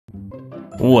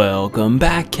Welcome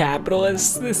back,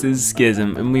 capitalists. This is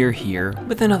Schism, and we are here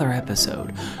with another episode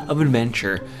of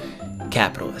AdVenture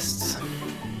Capitalists.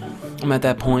 I'm at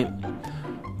that point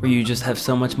where you just have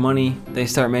so much money, they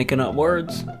start making up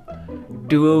words.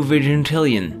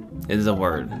 Duovigintillion is the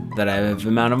word that I have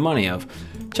amount of money of.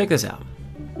 Check this out.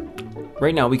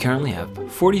 Right now, we currently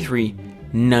have 43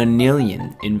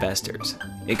 nonillion investors.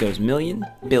 It goes million,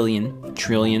 billion,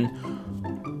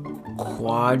 trillion,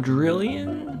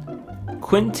 quadrillion,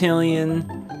 quintillion,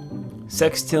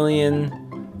 sextillion,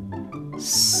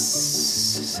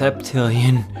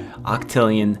 septillion,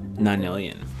 octillion,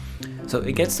 nonillion. So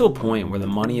it gets to a point where the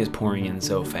money is pouring in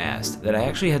so fast that I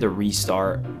actually had to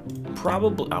restart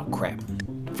probably, oh crap,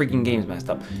 freaking game's messed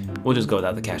up. We'll just go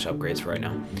without the cash upgrades for right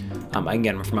now. I can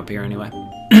get them from up here anyway.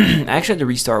 I actually had to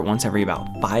restart once every about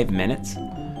 5 minutes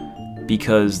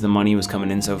because the money was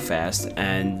coming in so fast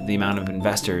and the amount of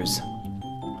investors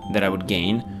that I would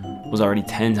gain was already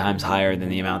 10 times higher than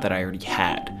the amount that I already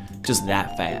had. Just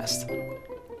that fast.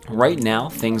 Right now,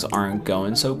 things aren't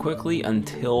going so quickly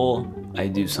until I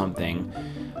do something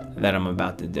that I'm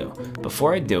about to do.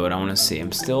 Before I do it, I want to see.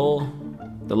 The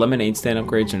lemonade stand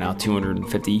upgrades are now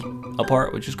 250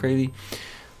 apart, which is crazy.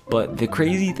 But the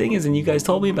crazy thing is, and you guys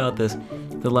told me about this,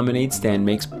 the lemonade stand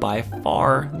makes by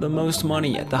far the most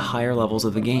money at the higher levels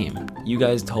of the game. You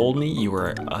guys told me you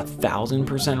were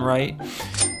 1000% right.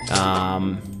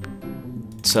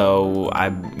 So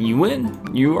you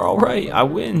win. You are all right. I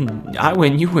win.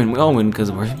 You win. We all win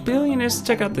because we're billionaires.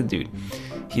 Check out the dude.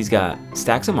 He's got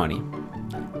stacks of money,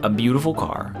 a beautiful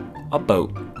car, a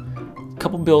boat, a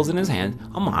couple bills in his hand,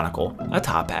 a monocle, a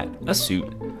top hat, a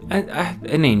suit,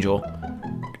 an angel,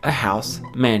 a house,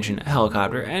 mansion, a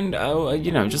helicopter, and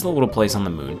just a little place on the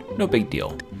moon. No big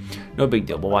deal. No big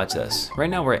deal, but watch this. Right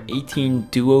now we're at 18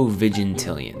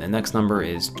 duovigintillion. The next number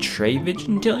is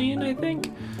trevigintillion, I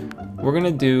think. We're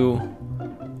gonna do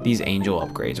these angel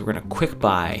upgrades. We're gonna quick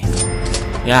buy,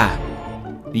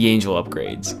 the angel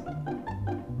upgrades.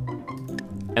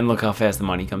 And look how fast the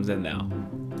money comes in now.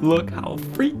 Look how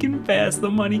freaking fast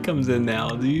the money comes in now,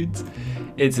 dudes.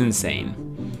 It's insane.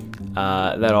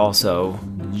 That also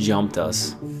jumped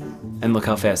us. And look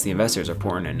how fast the investors are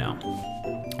pouring in now.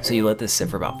 So you let this sit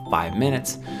for about 5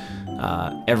 minutes.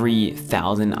 Every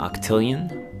 1,000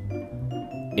 octillion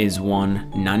is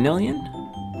 1 nonillion,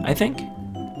 I think.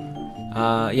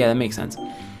 Yeah, that makes sense.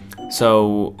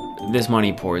 So this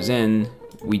money pours in,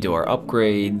 we do our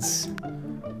upgrades,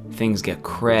 things get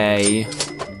cray,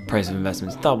 price of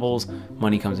investments doubles,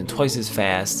 money comes in twice as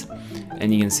fast,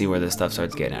 and you can see where this stuff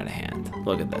starts getting out of hand.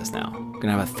 Look at this now. We're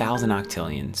gonna have 1,000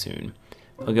 octillion soon.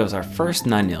 It'll give us our first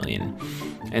nonillion,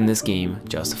 and this game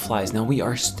just flies. Now we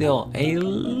are still a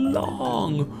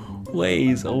long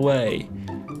ways away.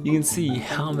 You can see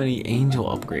how many angel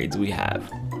upgrades we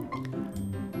have.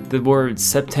 The word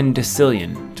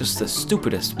septendecillion, just the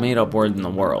stupidest made-up word in the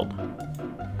world.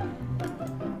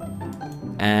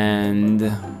 And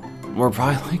we're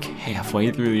probably like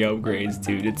halfway through the upgrades,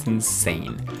 dude. It's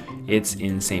insane. It's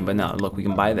insane. But no, look, we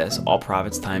can buy this. All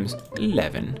profits times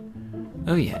 11.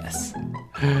 Oh yes.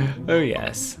 Oh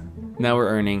yes. Now we're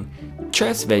earning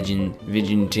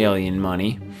trevigintillion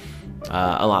money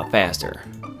a lot faster.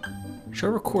 Show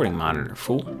recording monitor,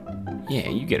 fool. Yeah,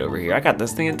 you get over here. I got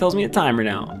this thing that tells me a timer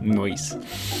now. Nice.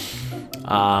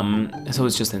 So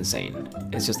it's just insane.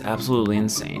 It's just absolutely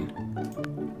insane.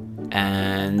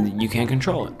 And you can't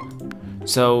control it.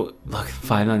 So, look,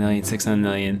 5 nonillion, 6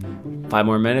 nonillion, 5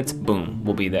 more minutes, boom,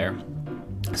 we'll be there.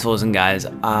 So listen, guys,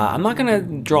 I'm not gonna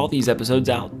draw these episodes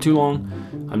out too long.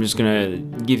 I'm just gonna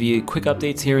give you quick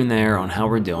updates here and there on how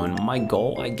we're doing. My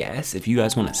goal, I guess, if you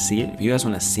guys wanna see it, if you guys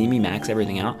wanna see me max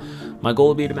everything out, my goal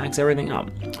would be to max everything out.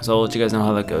 So I'll let you guys know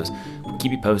how that goes. We'll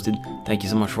keep you posted. Thank you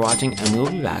so much for watching, and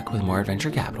we'll be back with more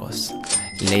AdVenture Capitalists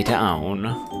later on.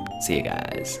 See you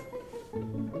guys.